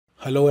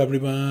Hello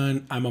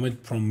everyone, I'm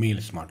Amit from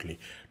Mail Smartly.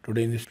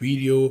 Today in this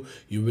video,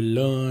 you will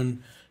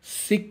learn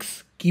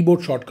 6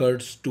 keyboard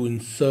shortcuts to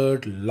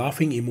insert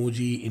laughing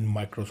emoji in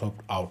Microsoft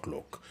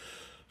Outlook.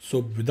 So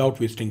without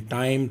wasting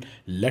time,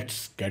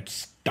 let's get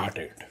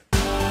started.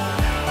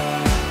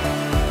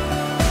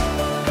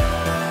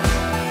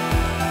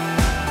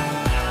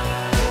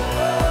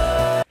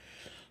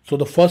 So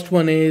the first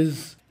one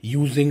is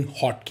using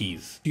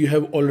hotkeys. You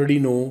have already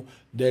know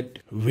that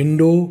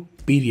window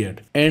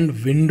period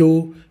and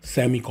window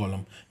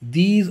semicolon.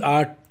 These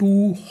are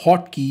two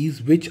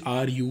hotkeys which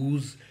are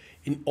used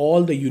in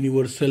all the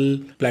universal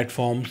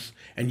platforms,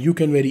 and you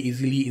can very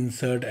easily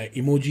insert an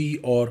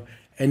emoji or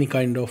any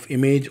kind of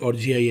image or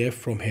GIF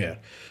from here.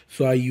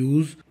 So I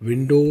use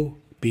window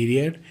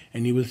period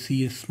and you will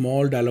see a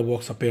small dialog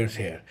box appears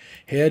here.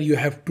 Here you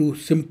have to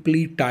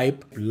simply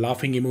type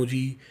laughing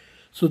emoji.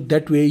 So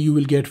that way you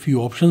will get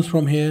few options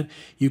from here.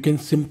 You can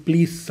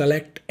simply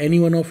select any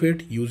one of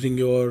it using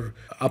your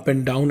up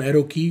and down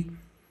arrow key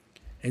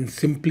and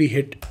simply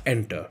hit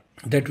enter.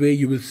 That way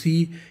you will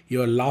see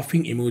your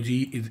laughing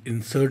emoji is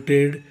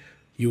inserted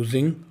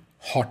using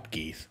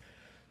hotkeys.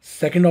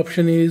 Second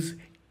option is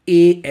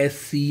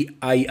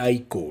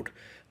ASCII code.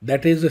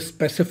 That is a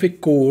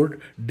specific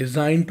code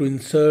designed to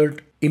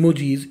insert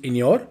emojis in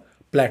your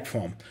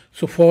platform.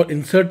 So for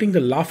inserting the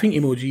laughing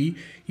emoji,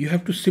 you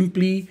have to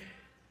simply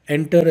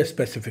enter a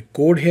specific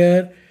code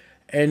here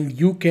and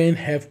you can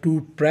have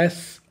to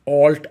press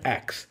Alt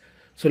X.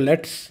 So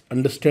let's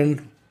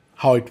understand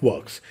how it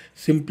works.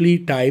 Simply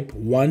type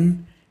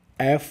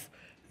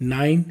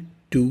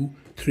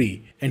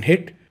 1F923 and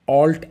hit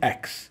Alt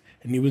X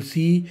and you will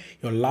see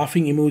your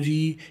laughing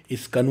emoji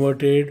is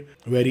converted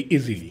very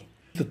easily.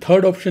 The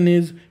third option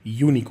is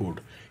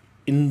Unicode.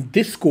 In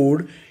this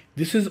code,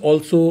 this is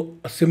also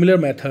a similar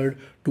method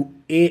to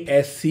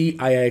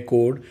ASCII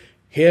code.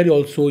 Here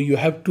also you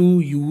have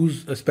to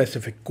use a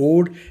specific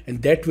code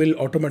and that will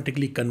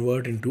automatically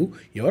convert into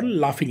your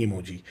laughing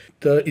emoji.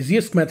 The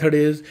easiest method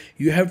is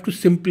you have to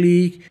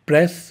simply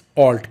press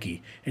Alt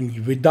key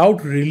and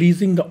without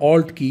releasing the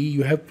Alt key,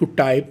 you have to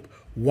type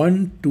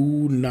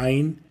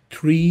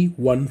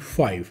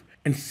 129315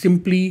 and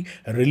simply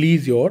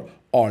release your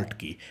Alt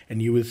key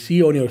and you will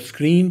see on your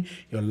screen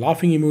your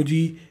laughing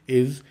emoji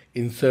is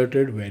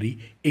inserted very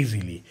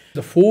easily.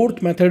 The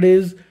fourth method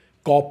is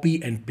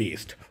copy and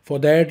paste. For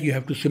that you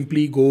have to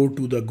simply go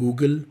to the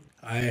Google.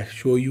 I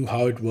show you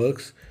how it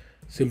works.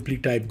 Simply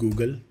type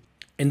Google.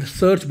 In the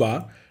search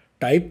bar,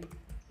 type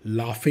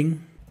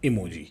laughing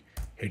emoji.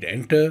 Hit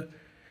enter,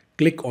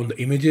 click on the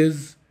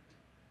images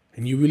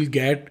and you will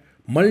get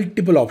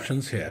multiple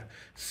options here.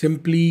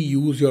 Simply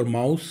use your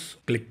mouse,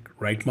 click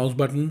right mouse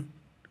button,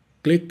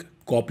 click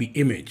copy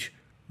image.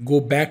 Go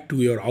back to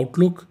your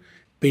Outlook,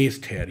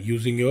 paste here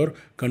using your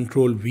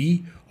Control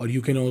V, or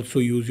you can also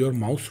use your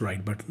mouse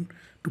right button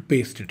to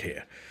paste it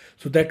here.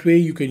 So that way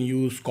you can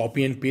use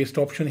copy and paste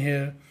option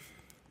here.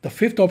 The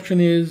fifth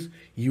option is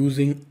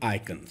using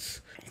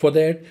icons. For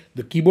that,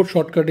 the keyboard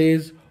shortcut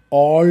is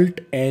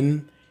Alt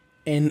N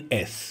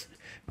S.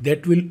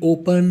 That will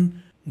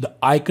open the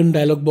icon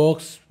dialog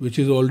box, which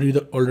is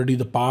already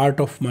the part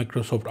of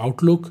Microsoft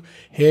Outlook.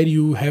 Here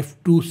you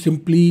have to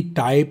simply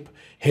type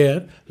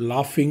here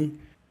laughing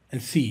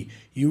and see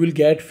you will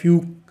get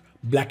few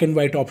black and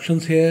white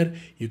options here.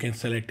 You can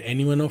select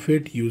any one of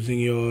it using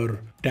your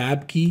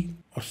tab key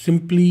or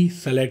simply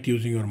select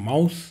using your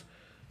mouse,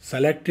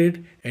 select it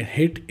and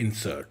hit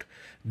insert.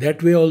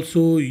 That way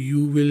also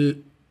you will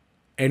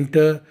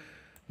enter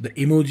the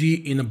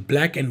emoji in a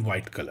black and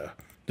white color.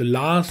 The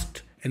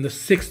last and the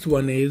sixth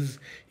one is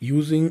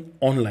using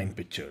online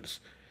pictures.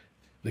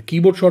 The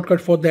keyboard shortcut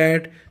for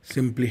that,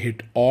 simply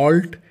hit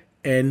Alt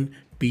N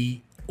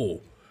P O.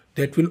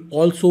 That will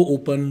also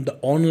open the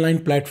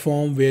online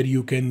platform where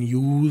you can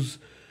use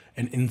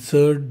and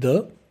insert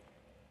the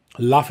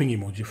laughing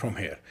emoji from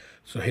here.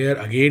 So here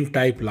again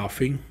type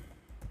laughing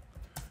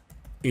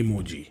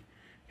emoji,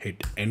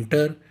 hit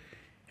enter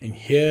and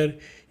here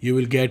you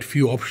will get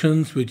few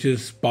options which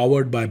is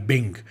powered by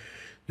Bing.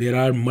 There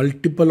are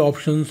multiple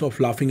options of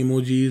laughing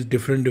emojis,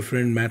 different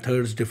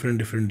methods,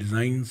 different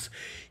designs.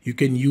 You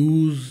can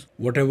use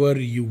whatever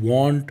you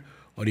want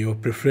or your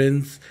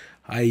preference.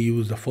 I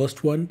use the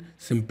first one,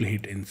 simply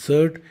hit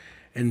insert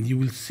and you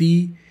will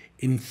see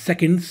in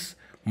seconds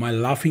my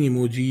laughing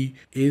emoji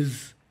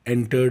is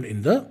entered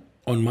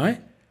on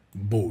my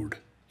board.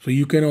 So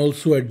you can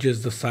also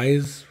adjust the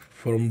size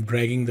from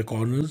dragging the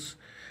corners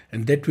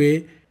and that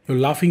way your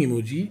laughing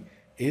emoji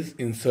is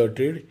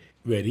inserted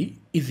very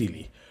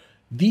easily.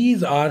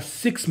 These are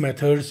 6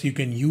 methods you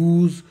can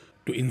use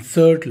to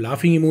insert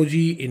laughing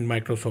emoji in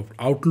Microsoft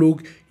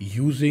Outlook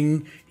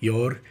using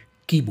your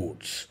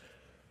keyboards.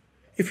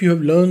 If you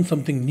have learned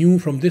something new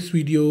from this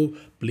video,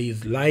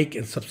 please like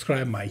and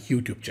subscribe my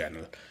YouTube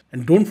channel.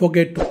 And don't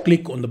forget to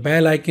click on the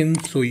bell icon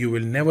so you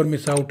will never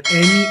miss out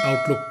any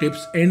Outlook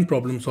tips and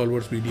problem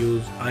solvers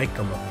videos I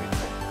come up with.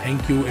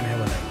 Thank you and have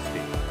a nice day.